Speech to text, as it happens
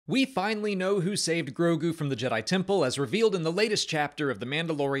We finally know who saved Grogu from the Jedi Temple as revealed in the latest chapter of The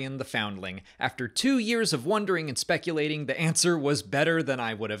Mandalorian The Foundling. After 2 years of wondering and speculating, the answer was better than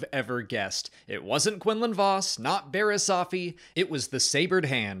I would have ever guessed. It wasn't Quinlan Vos, not Barriss Offee, it was the sabered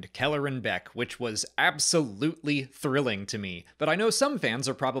hand, Kelleran Beq, which was absolutely thrilling to me. But I know some fans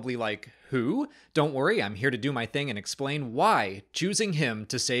are probably like, who? Don't worry, I'm here to do my thing and explain why choosing him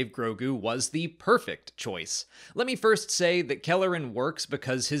to save Grogu was the perfect choice. Let me first say that Kelleran works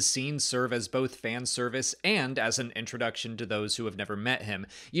because his scenes serve as both fan service and as an introduction to those who have never met him.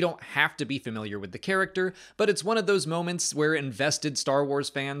 You don't have to be familiar with the character, but it's one of those moments where invested Star Wars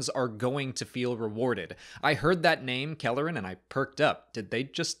fans are going to feel rewarded. I heard that name, Kelleran, and I perked up. Did they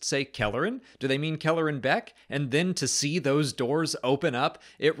just say Kelleran? Do they mean Kelleran Beq? And then to see those doors open up,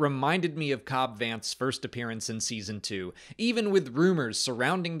 it reminded me of Cobb Vanth's first appearance in Season 2. Even with rumors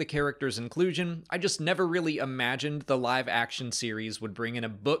surrounding the character's inclusion, I just never really imagined the live-action series would bring in a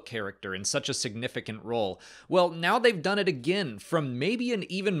book character in such a significant role. Well, now they've done it again, from maybe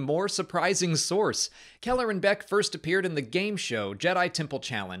an even more surprising source. Kelleran Beq first appeared in the game show Jedi Temple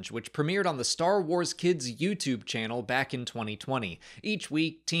Challenge, which premiered on the Star Wars Kids YouTube channel back in 2020. Each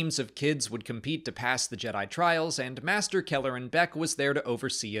week, teams of kids would compete to pass the Jedi trials, and Master Kelleran Beq was there to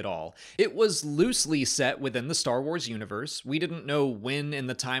oversee it all. It was loosely set within the Star Wars universe. We didn't know when in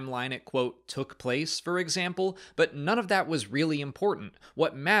the timeline it, quote, took place, for example, but none of that was really important.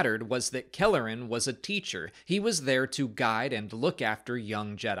 What mattered was that Kelleran was a teacher. He was there to guide and look after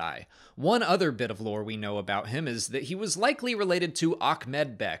young Jedi. One other bit of lore we know about him is that he was likely related to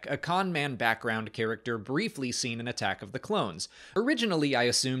Ahmed Beq, a con man background character briefly seen in Attack of the Clones. Originally, I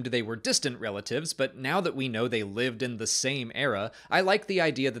assumed they were distant relatives, but now that we know they lived in the same era, I like the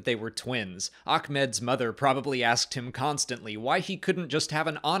idea that they were twins. Ahmed's mother probably asked him constantly why he couldn't just have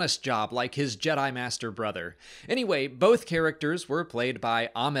an honest job like his Jedi Master brother. Anyway, both characters were played by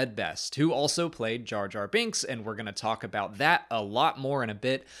Ahmed Best, who also played Jar Jar Binks, and we're going to talk about that a lot more in a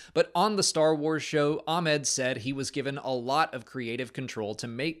bit. But on the Star Wars show, Ahmed said he was given a lot of creative control to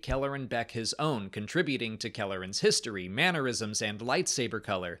make Kelleran Beq his own, contributing to Kelleran's history, mannerisms, and lightsaber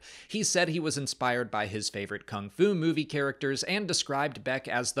color. He said he was inspired by his favorite Kung Fu movie characters and described Beq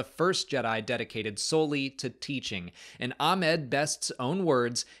as the first Jedi dedicated solely to teaching. In Ahmed Best's own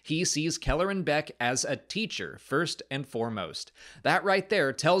words, he sees Kelleran Beq as a teacher, first and foremost. That right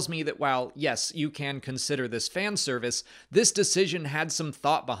there tells me that while, yes, you can consider this fan service, this decision had some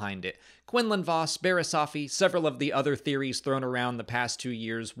thought behind it. Quinlan Vos, Barriss Offee, several of the other theories thrown around the past 2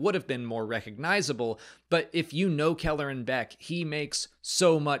 years would have been more recognizable, but if you know Kelleran Beq, he makes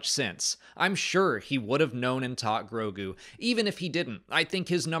so much sense. I'm sure he would have known and taught Grogu. Even if he didn't, I think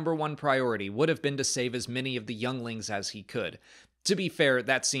his number one priority would have been to save as many of the younglings as he could. To be fair,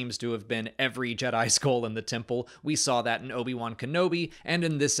 that seems to have been every Jedi's goal in the Temple. We saw that in Obi-Wan Kenobi, and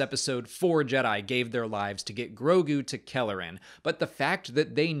in this episode, 4 Jedi gave their lives to get Grogu to Kelleran. But the fact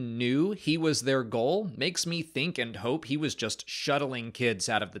that they knew he was their goal makes me think and hope he was just shuttling kids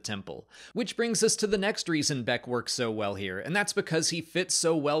out of the Temple. Which brings us to the next reason Beq works so well here, and that's because he fits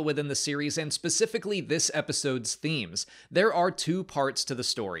so well within the series and specifically this episode's themes. There are 2 parts to the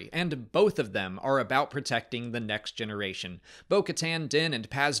story, and both of them are about protecting the next generation. Bo-Katan, Din, and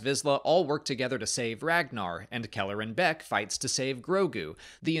Paz Vizsla all work together to save Ragnar, and Kelleran Beq fights to save Grogu.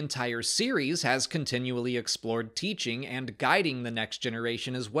 The entire series has continually explored teaching and guiding the next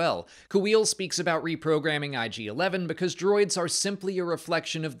generation as well. Kuiil speaks about reprogramming IG-11 because droids are simply a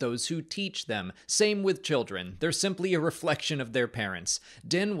reflection of those who teach them. Same with children. They're simply a reflection of their parents.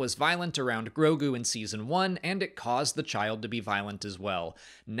 Din was violent around Grogu in Season 1, and it caused the child to be violent as well.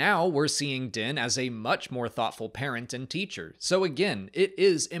 Now we're seeing Din as a much more thoughtful parent and teacher. So again, it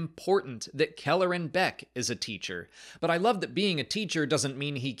is important that Kelleran Beq is a teacher. But I love that being a teacher doesn't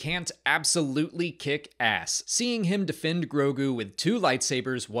mean he can't absolutely kick ass. Seeing him defend Grogu with 2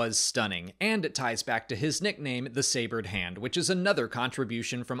 lightsabers was stunning, and it ties back to his nickname, the Sabered Hand, which is another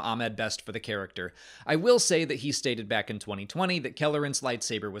contribution from Ahmed Best for the character. I will say that he stated back in 2020 that Kelleran's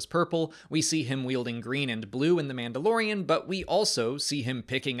lightsaber was purple. We see him wielding green and blue in The Mandalorian, but we also see him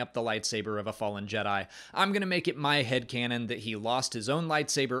picking up the lightsaber of a fallen Jedi. I'm gonna make it my headcanon that he lost his own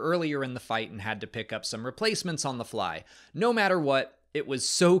lightsaber earlier in the fight and had to pick up some replacements on the fly. No matter what, it was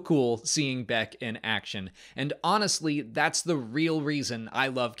so cool seeing Beq in action, and honestly, that's the real reason I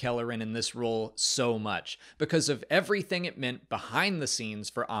love Kelleran in this role so much, because of everything it meant behind the scenes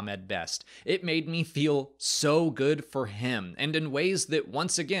for Ahmed Best. It made me feel so good for him, and in ways that,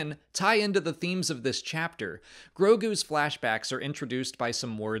 once again, tie into the themes of this chapter. Grogu's flashbacks are introduced by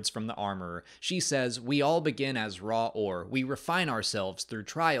some words from the Armorer. She says, "We all begin as raw ore. We refine ourselves through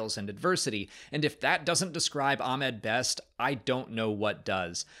trials and adversity," and if that doesn't describe Ahmed Best, I don't know what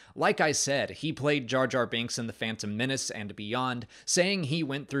does. Like I said, he played Jar Jar Binks in The Phantom Menace and beyond. Saying he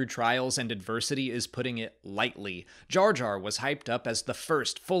went through trials and adversity is putting it lightly. Jar Jar was hyped up as the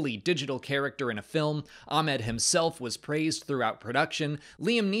first fully digital character in a film. Ahmed himself was praised throughout production.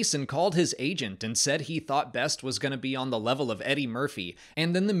 Liam Neeson called his agent and said he thought Best was going to be on the level of Eddie Murphy.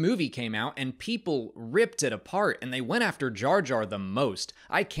 And then the movie came out and people ripped it apart and they went after Jar Jar the most.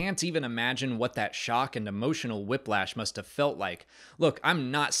 I can't even imagine what that shock and emotional whiplash must have felt like. Look, I'm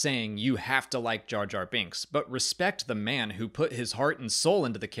not saying you have to like Jar Jar Binks, but respect the man who put his heart and soul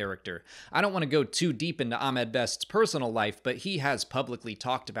into the character. I don't want to go too deep into Ahmed Best's personal life, but he has publicly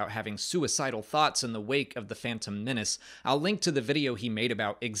talked about having suicidal thoughts in the wake of The Phantom Menace. I'll link to the video he made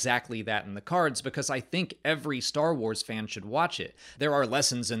about exactly that in the cards because I think every Star Wars fan should watch it. There are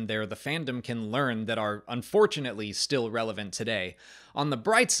lessons in there the fandom can learn that are unfortunately still relevant today. On the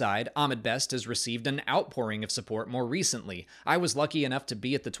bright side, Ahmed Best has received an outpouring of support more recently. I was lucky enough to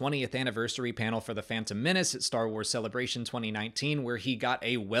be at the 20th anniversary panel for The Phantom Menace at Star Wars Celebration 2019, where he got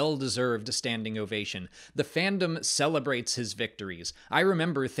a well-deserved standing ovation. The fandom celebrates his victories. I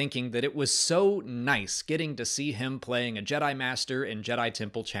remember thinking that it was so nice getting to see him playing a Jedi Master in Jedi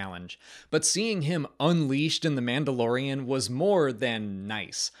Temple Challenge. But seeing him unleashed in The Mandalorian was more than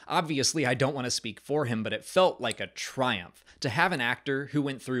nice. Obviously, I don't want to speak for him, but it felt like a triumph. To have an actor who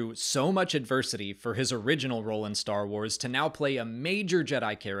went through so much adversity for his original role in Star Wars to now play a major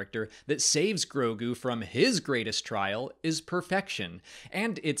Jedi character that saves Grogu from his greatest trial is perfection.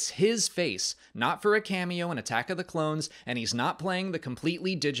 And it's his face, not for a cameo in Attack of the Clones, and he's not playing the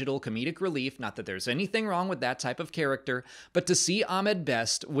completely digital comedic relief, not that there's anything wrong with that type of character, but to see Ahmed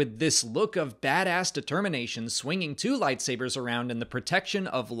Best with this look of badass determination swinging two lightsabers around in the protection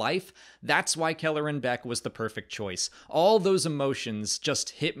of life, that's why Kelleran Beq was the perfect choice. All those emotions just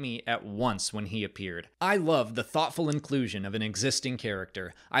hit me at once when he appeared. I love the thoughtful inclusion of an existing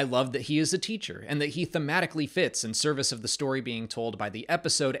character. I love that he is a teacher and that he thematically fits in service of the story being told by the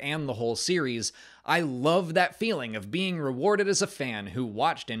episode and the whole series. I love that feeling of being rewarded as a fan who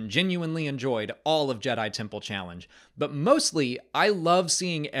watched and genuinely enjoyed all of Jedi Temple Challenge. But mostly, I love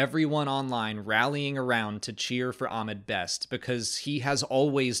seeing everyone online rallying around to cheer for Ahmed Best because he has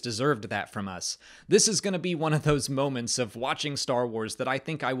always deserved that from us. This is going to be one of those moments of watching Star Wars that I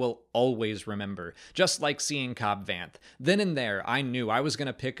think I will always remember, just like seeing Cobb Vanth. Then and there, I knew I was going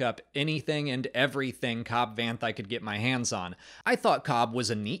to pick up anything and everything Cobb Vanth I could get my hands on. I thought Cobb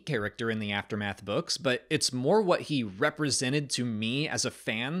was a neat character in the Aftermath books, but it's more what he represented to me as a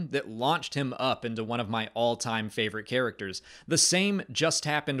fan that launched him up into one of my all-time favorite characters. The same just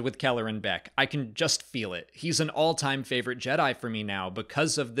happened with Kelleran Beq. I can just feel it. He's an all-time favorite Jedi for me now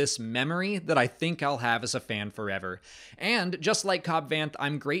because of this memory that I think I'll have as a fan forever. And just like Cobb Vanth,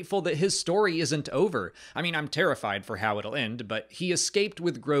 I'm grateful that his story isn't over. I mean, I'm terrified for how it'll end, but he escaped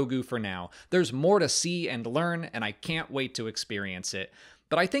with Grogu for now. There's more to see and learn, and I can't wait to experience it.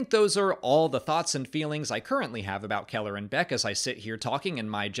 But I think those are all the thoughts and feelings I currently have about Kelleran Beq as I sit here talking in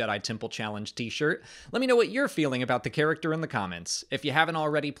my Jedi Temple Challenge t-shirt. Let me know what you're feeling about the character in the comments. If you haven't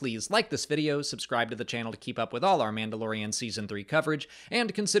already, please like this video, subscribe to the channel to keep up with all our Mandalorian Season 3 coverage,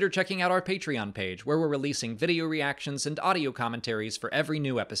 and consider checking out our Patreon page, where we're releasing video reactions and audio commentaries for every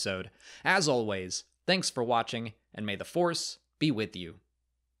new episode. As always, thanks for watching, and may the Force be with you.